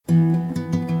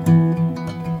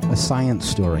A science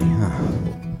story, huh?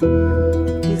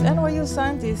 These NYU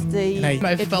scientists,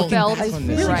 I felt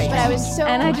really right. but I was so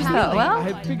and I just thought, well, I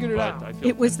had figured it out.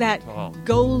 It was that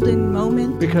golden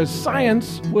moment. Because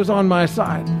science was on my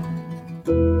side.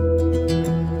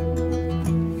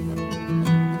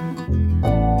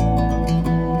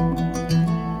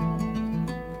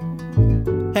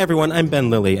 Hey everyone, I'm Ben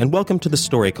Lilly, and welcome to the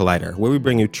Story Collider, where we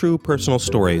bring you true personal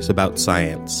stories about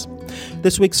science.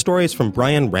 This week's story is from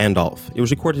Brion Randolph. It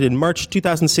was recorded in March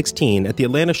 2016 at the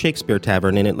Atlanta Shakespeare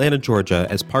Tavern in Atlanta, Georgia,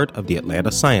 as part of the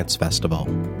Atlanta Science Festival.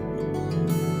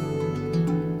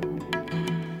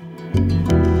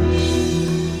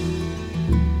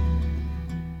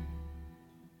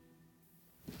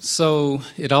 So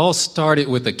it all started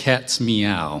with a cat's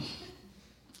meow.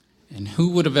 And who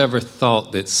would have ever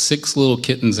thought that 6 little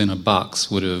kittens in a box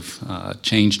would have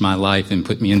changed my life and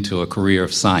put me into a career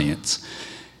of science?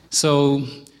 So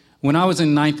when I was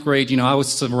in 9th grade, I was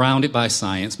surrounded by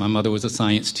science. My mother was a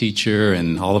science teacher,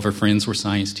 and all of her friends were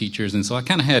science teachers. And so I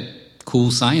kind of had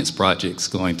cool science projects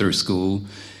going through school.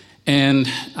 And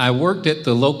I worked at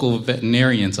the local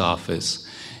veterinarian's office.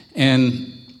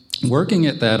 And working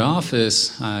at that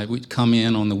office, I would come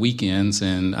in on the weekends,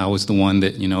 and I was the one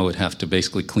that, would have to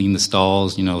basically clean the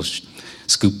stalls,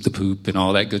 scoop the poop and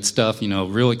all that good stuff,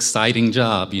 real exciting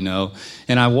job,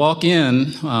 And I walk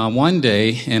in one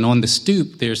day, and on the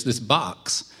stoop, there's this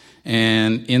box.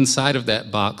 And inside of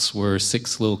that box were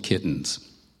 6 little kittens.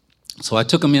 So I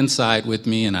took them inside with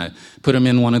me, and I put them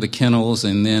in one of the kennels,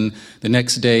 and then the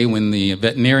next day when the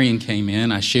veterinarian came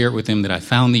in, I shared with him that I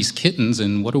found these kittens,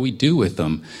 and what do we do with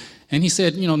them? And he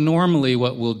said, normally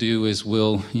what we'll do is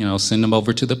we'll, send them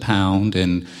over to the pound,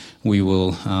 and we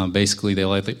will, basically,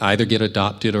 they'll either get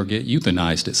adopted or get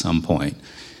euthanized at some point.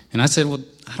 And I said, well,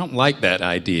 I don't like that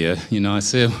idea. I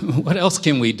said, what else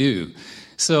can we do?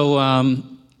 So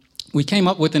we came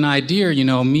up with an idea,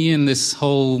 me and this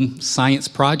whole science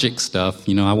project stuff,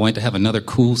 I wanted to have another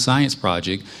cool science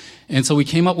project. And so we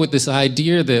came up with this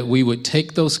idea that we would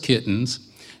take those kittens,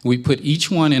 we put each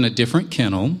one in a different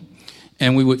kennel,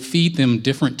 and we would feed them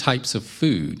different types of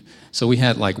food. So we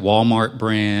had like Walmart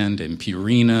brand and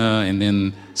Purina, and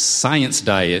then Science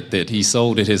Diet that he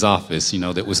sold at his office,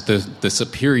 that was the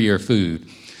superior food.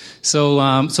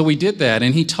 So we did that,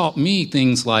 and he taught me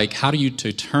things like how do you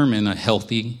determine a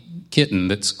healthy kitten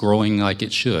that's growing like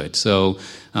it should. So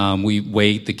we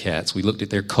weighed the cats, we looked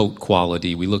at their coat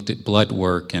quality, we looked at blood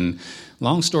work, and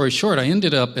long story short, I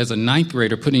ended up as a 9th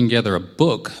grader putting together a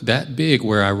book that big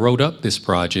where I wrote up this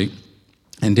project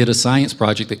and did a science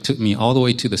project that took me all the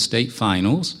way to the state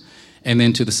finals and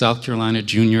then to the South Carolina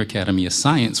Junior Academy of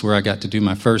Science, where I got to do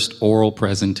my first oral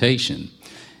presentation.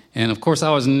 And of course,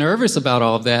 I was nervous about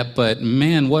all of that, but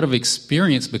man, what an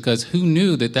experience, because who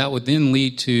knew that would then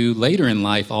lead to later in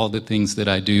life all the things that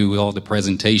I do, all the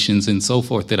presentations and so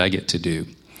forth that I get to do.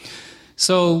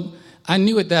 So I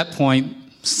knew at that point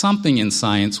something in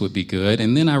science would be good.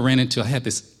 And then I had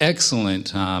this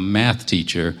excellent math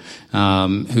teacher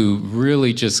who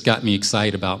really just got me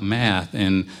excited about math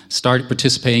and started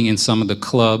participating in some of the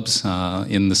clubs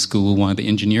in the school, one of the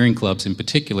engineering clubs in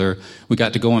particular. We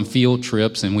got to go on field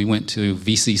trips, and we went to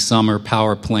VC Summer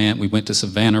Power Plant. We went to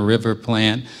Savannah River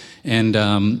Plant. And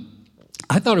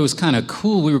I thought it was kind of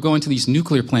cool. We were going to these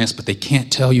nuclear plants, but they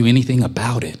can't tell you anything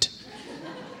about it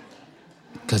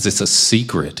because it's a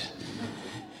secret.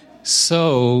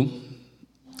 So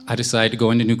I decided to go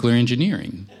into nuclear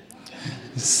engineering.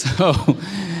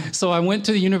 So I went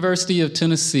to the University of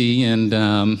Tennessee and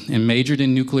majored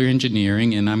in nuclear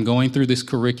engineering, and I'm going through this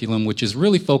curriculum which is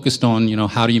really focused on,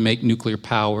 how do you make nuclear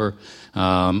power,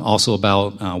 also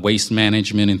about waste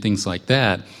management and things like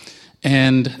that.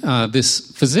 And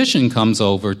this physician comes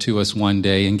over to us one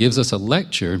day and gives us a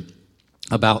lecture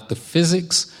about the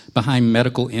physics behind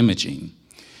medical imaging.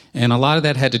 And a lot of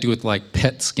that had to do with like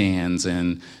PET scans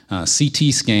and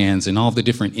CT scans and all the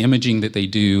different imaging that they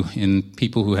do in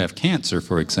people who have cancer,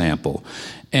 for example.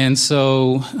 And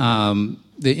so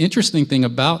the interesting thing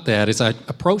about that is I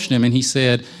approached him and he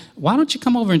said, why don't you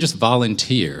come over and just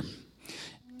volunteer?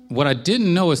 What I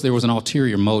didn't know is there was an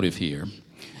ulterior motive here.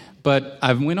 But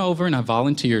I went over and I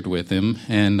volunteered with him,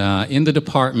 and in the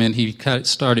department, he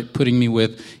started putting me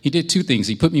with, he did 2 things.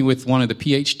 He put me with one of the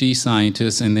PhD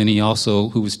scientists, and then he also,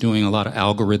 who was doing a lot of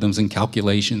algorithms and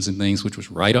calculations and things, which was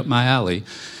right up my alley.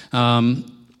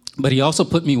 But he also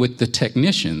put me with the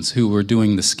technicians who were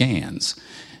doing the scans.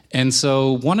 And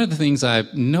so one of the things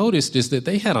I've noticed is that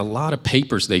they had a lot of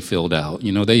papers they filled out.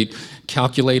 They'd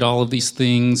calculate all of these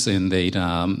things, and they'd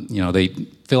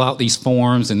fill out these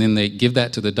forms, and then they'd give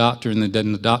that to the doctor, and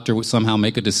then the doctor would somehow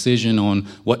make a decision on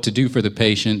what to do for the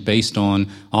patient based on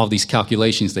all these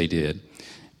calculations they did.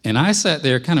 And I sat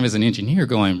there kind of as an engineer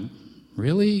going,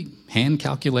 really? Hand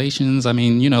calculations? I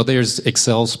mean, there's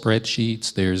Excel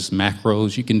spreadsheets, there's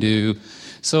macros you can do.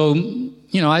 So,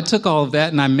 I took all of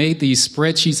that and I made these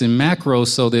spreadsheets and macros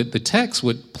so that the techs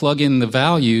would plug in the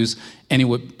values and it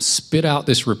would spit out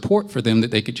this report for them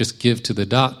that they could just give to the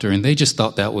doctor. And they just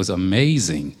thought that was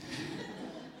amazing.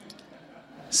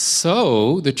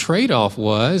 So the trade-off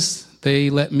was they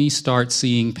let me start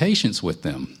seeing patients with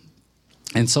them.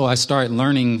 And so I started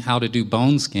learning how to do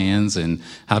bone scans and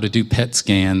how to do PET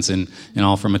scans and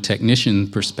all from a technician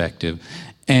perspective.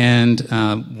 And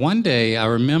one day I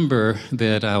remember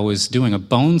that I was doing a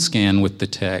bone scan with the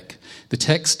tech. The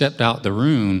tech stepped out the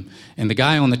room, and the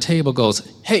guy on the table goes,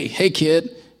 hey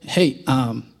kid, you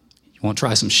want to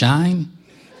try some shine?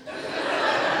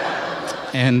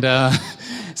 And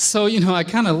so, I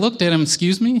kind of looked at him,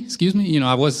 excuse me,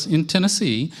 I was in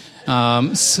Tennessee.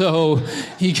 So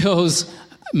he goes,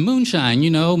 moonshine,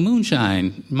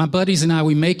 moonshine. My buddies and I,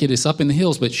 we make it. It's up in the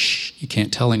hills, but shh, you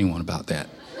can't tell anyone about that.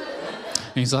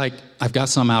 And he's like, I've got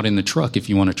some out in the truck if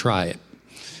you want to try it.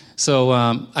 So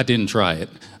I didn't try it.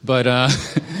 But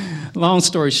long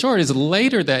story short is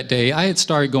later that day, I had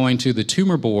started going to the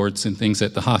tumor boards and things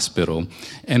at the hospital.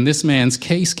 And this man's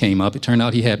case came up. It turned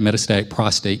out he had metastatic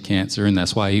prostate cancer, and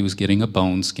that's why he was getting a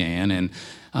bone scan.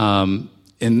 And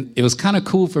it was kind of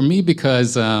cool for me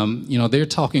because, they're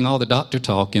talking all the doctor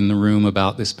talk in the room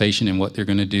about this patient and what they're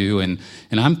going to do. And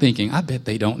I'm thinking, I bet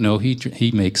they don't know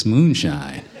he makes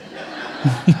moonshine.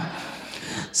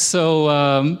 So,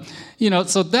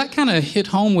 so that kind of hit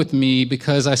home with me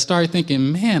because I started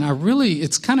thinking, man,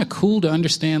 it's kind of cool to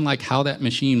understand like how that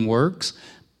machine works,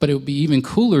 but it would be even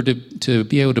cooler to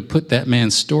be able to put that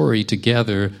man's story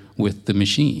together with the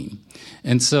machine.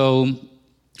 And so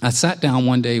I sat down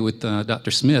one day with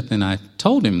Dr. Smith and I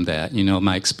told him that,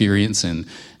 my experience and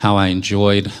how I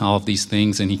enjoyed all of these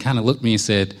things. And he kind of looked at me and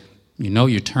said,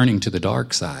 you're turning to the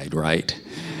dark side, right?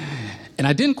 And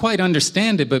I didn't quite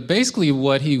understand it, but basically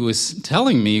what he was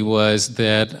telling me was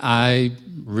that I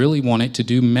really wanted to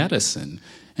do medicine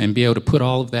and be able to put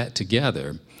all of that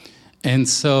together. And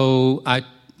so I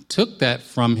took that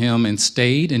from him and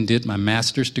stayed and did my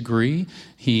master's degree.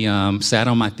 He sat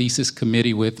on my thesis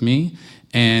committee with me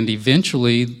and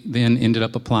eventually then ended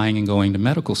up applying and going to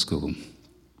medical school.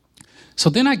 So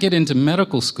then I get into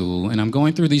medical school, and I'm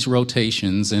going through these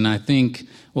rotations, and I think,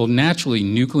 well, naturally,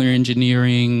 nuclear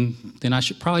engineering, then I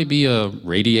should probably be a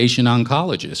radiation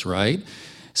oncologist, right?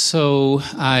 So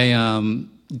I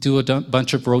do a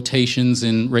bunch of rotations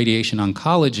in radiation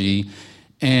oncology,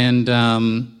 and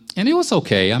it was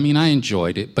okay. I mean, I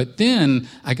enjoyed it. But then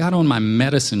I got on my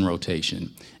medicine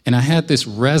rotation, and I had this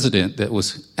resident that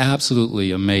was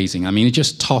absolutely amazing. I mean, he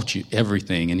just taught you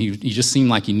everything, and he just seemed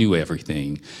like he knew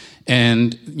everything.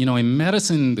 And, in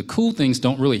medicine, the cool things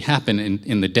don't really happen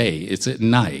in the day. It's at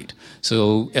night.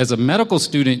 So as a medical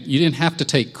student, you didn't have to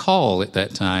take call at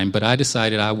that time, but I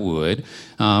decided I would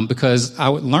because I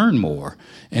would learn more.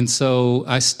 And so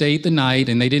I stayed the night,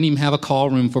 and they didn't even have a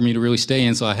call room for me to really stay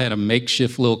in, so I had a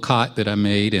makeshift little cot that I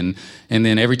made, and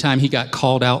then every time he got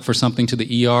called out for something to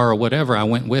the ER or whatever, I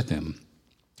went with him.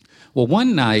 Well,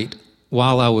 one night,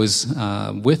 while I was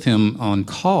with him on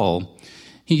call,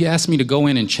 he asked me to go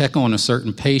in and check on a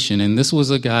certain patient, and this was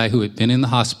a guy who had been in the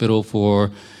hospital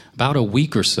for about a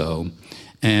week or so,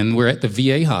 and we're at the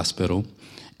VA hospital,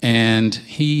 and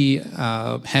he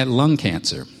had lung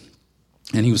cancer,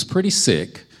 and he was pretty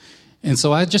sick, and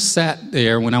so I just sat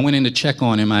there. When I went in to check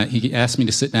on him, he asked me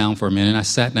to sit down for a minute, and I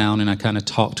sat down, and I kind of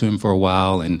talked to him for a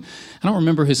while, and I don't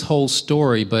remember his whole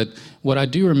story, but what I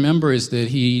do remember is that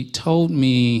he told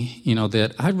me,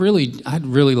 that I'd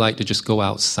really like to just go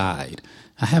outside.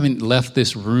 I haven't left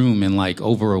this room in like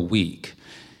over a week.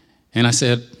 And I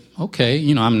said,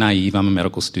 okay, I'm naive. I'm a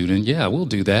medical student. Yeah, we'll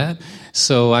do that.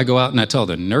 So I go out and I tell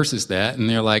the nurses that, and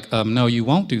they're like, no, you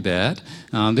won't do that.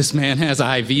 This man has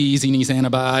IVs. He needs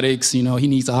antibiotics. He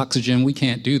needs oxygen. We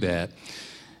can't do that.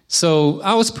 So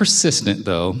I was persistent,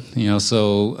 though.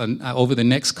 So over the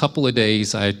next couple of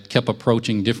days, I kept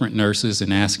approaching different nurses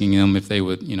and asking them if they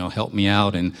would, help me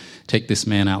out and take this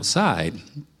man outside.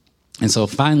 And so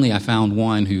finally I found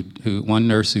one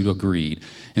nurse who agreed.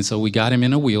 And so we got him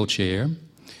in a wheelchair,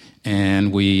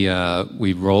 and we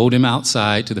rolled him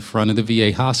outside to the front of the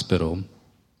VA hospital.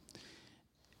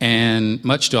 And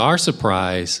much to our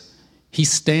surprise, he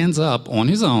stands up on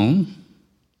his own,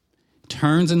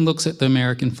 turns and looks at the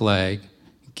American flag,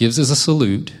 gives us a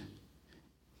salute,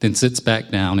 then sits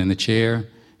back down in the chair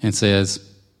and says,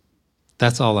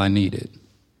 "That's all I needed."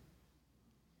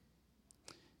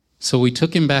 So we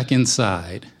took him back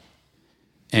inside,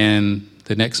 and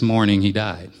the next morning he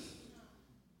died.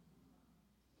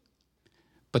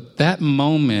 But that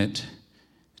moment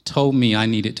told me I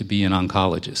needed to be an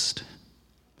oncologist,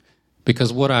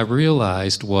 because what I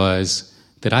realized was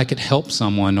that I could help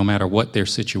someone no matter what their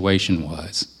situation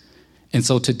was. And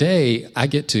so today, I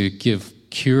get to give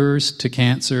cures to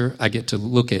cancer. I get to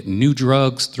look at new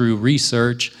drugs through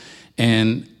research.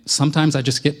 And sometimes I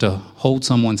just get to hold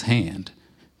someone's hand.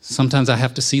 Sometimes I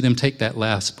have to see them take that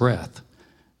last breath.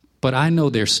 But I know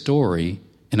their story,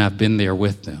 and I've been there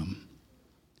with them.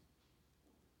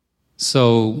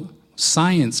 So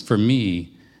science, for me,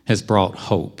 has brought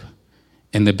hope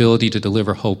and the ability to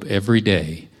deliver hope every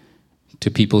day to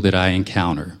people that I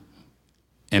encounter.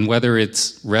 And whether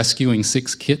it's rescuing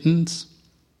 6 kittens,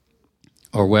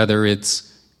 or whether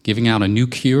it's giving out a new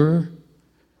cure,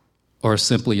 or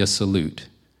simply a salute,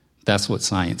 that's what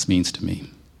science means to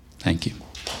me. Thank you.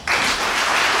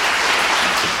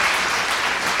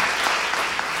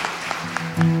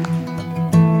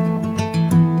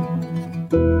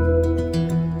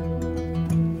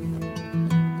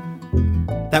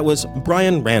 That was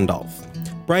Brion Randolph.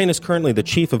 Brion is currently the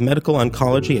Chief of Medical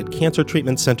Oncology at Cancer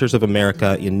Treatment Centers of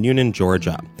America in Newnan,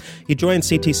 Georgia. He joined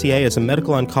CTCA as a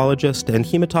medical oncologist and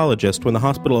hematologist when the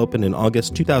hospital opened in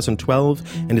August 2012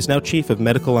 and is now Chief of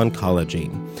Medical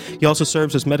Oncology. He also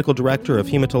serves as Medical Director of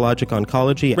Hematologic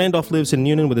Oncology. Randolph lives in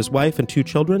Newnan with his wife and 2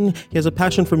 children. He has a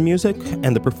passion for music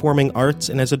and the performing arts,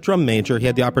 and as a drum major, he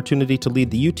had the opportunity to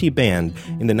lead the UT Band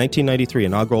in the 1993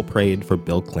 inaugural parade for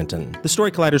Bill Clinton. The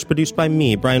Story Collider is produced by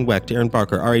me, Brian Wecht, Aaron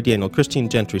Barker, Ari Daniel, Christine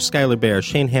Gentry, Skylar Bear,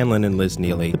 Shane Hanlon, and Liz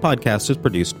Neely. The podcast is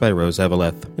produced by Rose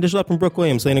Eveleth. Additional help from Brooke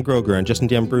Williams, Lena Groger, and Justin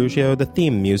D'Ambrosio. The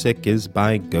theme music is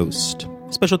by Ghost.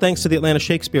 Special thanks to the Atlanta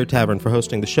Shakespeare Tavern for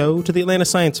hosting the show, to the Atlanta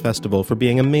Science Festival for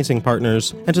being amazing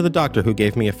partners, and to the doctor who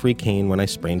gave me a free cane when I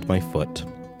sprained my foot.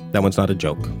 That one's not a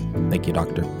joke. Thank you,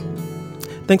 doctor.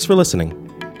 Thanks for listening.